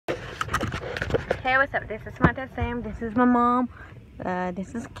Hey, what's up? This is my dad Sam. This is my mom.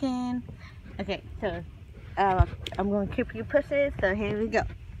 This is Ken. Okay, so I'm going to keep you pussies. So here we go.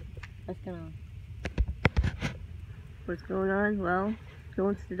 What's going on? What's going on? Well,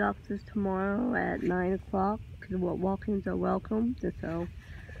 going to the doctor's tomorrow at 9 o'clock because walk-ins are welcome. So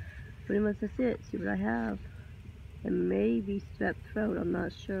pretty much that's it. See what I have. And maybe strep throat. I'm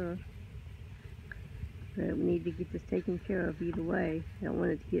not sure. But we need to get this taken care of either way. I don't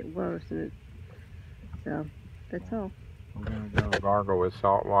want it to get worse. So that's all. We're going to go gargle with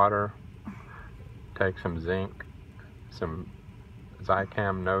salt water, take some zinc, some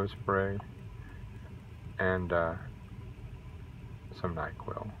Zicam nose spray, and some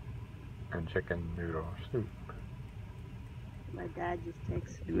NyQuil, and chicken noodle soup. My dad just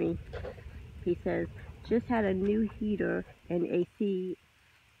texted me. He says, just had a new heater and AC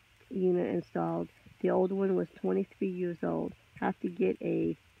unit installed. The old one was 23 years old. Have to get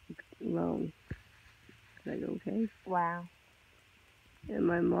a loan. I go, okay. Wow. And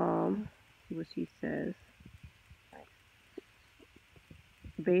my mom, what she says.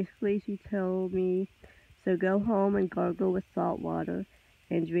 Basically, she told me, so go home and gargle with salt water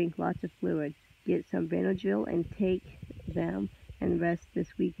and drink lots of fluid. Get some Benadryl and take them and rest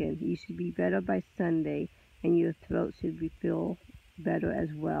this weekend. You should be better by Sunday and your throat should feel better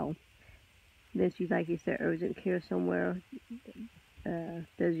as well. Then she's like, is there urgent care somewhere?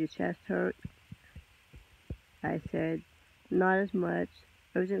 Does your chest hurt? I said, not as much.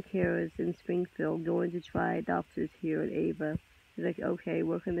 Urgent care is in Springfield. Going to try doctors here at Ava. She's like, okay,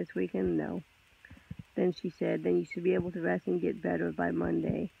 working this weekend? No. Then she said, then you should be able to rest and get better by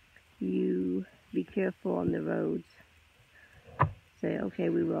Monday. You be careful on the roads. Say, okay,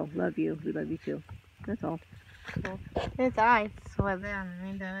 we will. Love you. We love you too. That's all. Cool. It's ice over there on the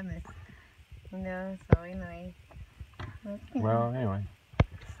window and this window, so anyway. Okay. Well, anyway.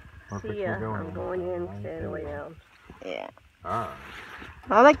 See ya. I'm going in to lay down. Yeah. Ah.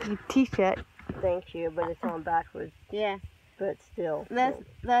 I like your t-shirt. Thank you, but it's on backwards. Yeah. But still. That's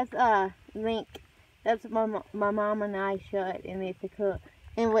link. That's my mom and I shirt, and it's a cool.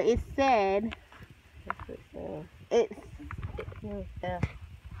 And what it said. It's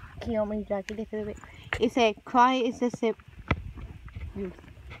kill me like a little bit. It said cry is a sip.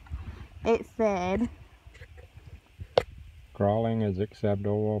 It said Crawling is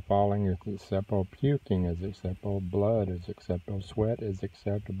acceptable, falling is acceptable, puking is acceptable, blood is acceptable, sweat is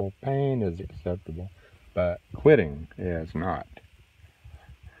acceptable, pain is acceptable, but quitting is not.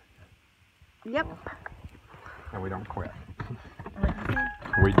 Yep. And we don't quit.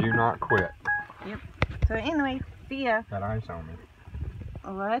 We do not quit. Yep. So anyway, see ya. Got ice on me.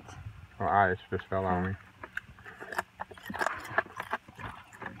 What? Well, ice just fell on me.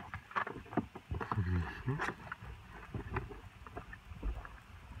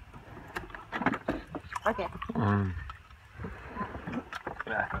 Okay.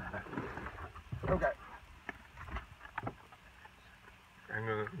 Okay. I'm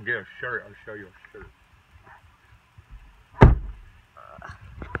gonna get a shirt. I'll show you a shirt.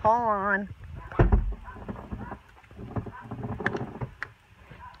 Hold on.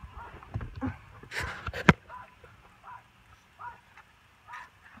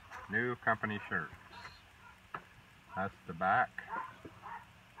 New company shirts. That's the back.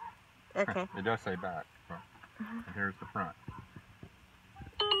 Okay. It does say back. And here's the front.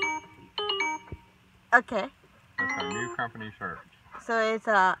 Okay. That's our new company shirts. So it's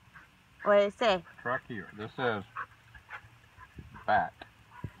what did it say? Truck Hero. This says back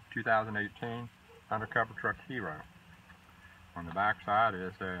 2018 Undercover Truck Hero. On the back side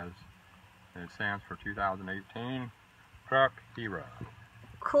it says, it stands for 2018 Truck Hero.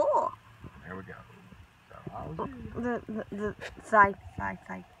 Cool. There we go. So I'll see. The side.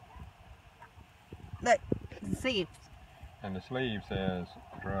 Look, the sleeves. And the sleeve says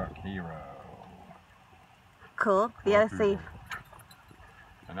Truck Hero. Cool. The other sleeve.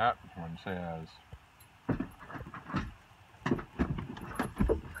 And that one says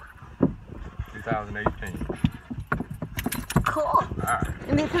 "2018." Cool. Alright.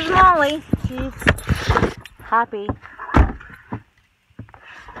 And this is Molly. She's happy.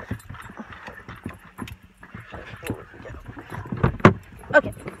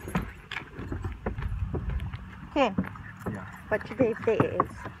 Okay. Hey. Yeah. What today's date is?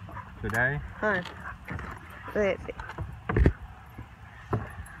 Today? Huh. Let's see.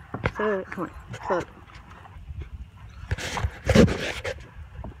 So, come on. So.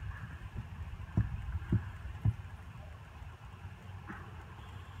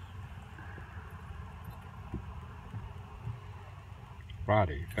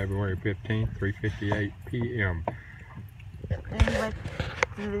 Friday, February 15th, 3:58 p.m. Anyway.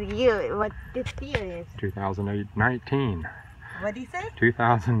 the year? What this year is? 2019. What did you say?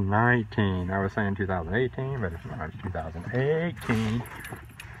 2019. I was saying 2018, but it's not. It's 2018.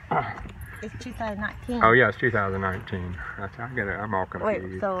 It's 2019. Oh yeah, it's 2019. I get it. I'm all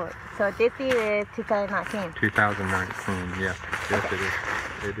confused. Wait, so this year is 2019. 2019. Yes, yes it is.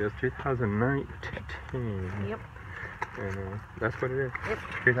 It is 2019. Yep. And that's what it is. Yep.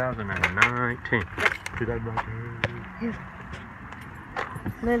 2019. Yep. 2019.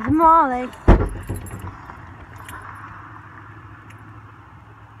 There's Molly.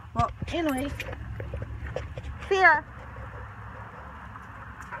 Well, anyway. See ya.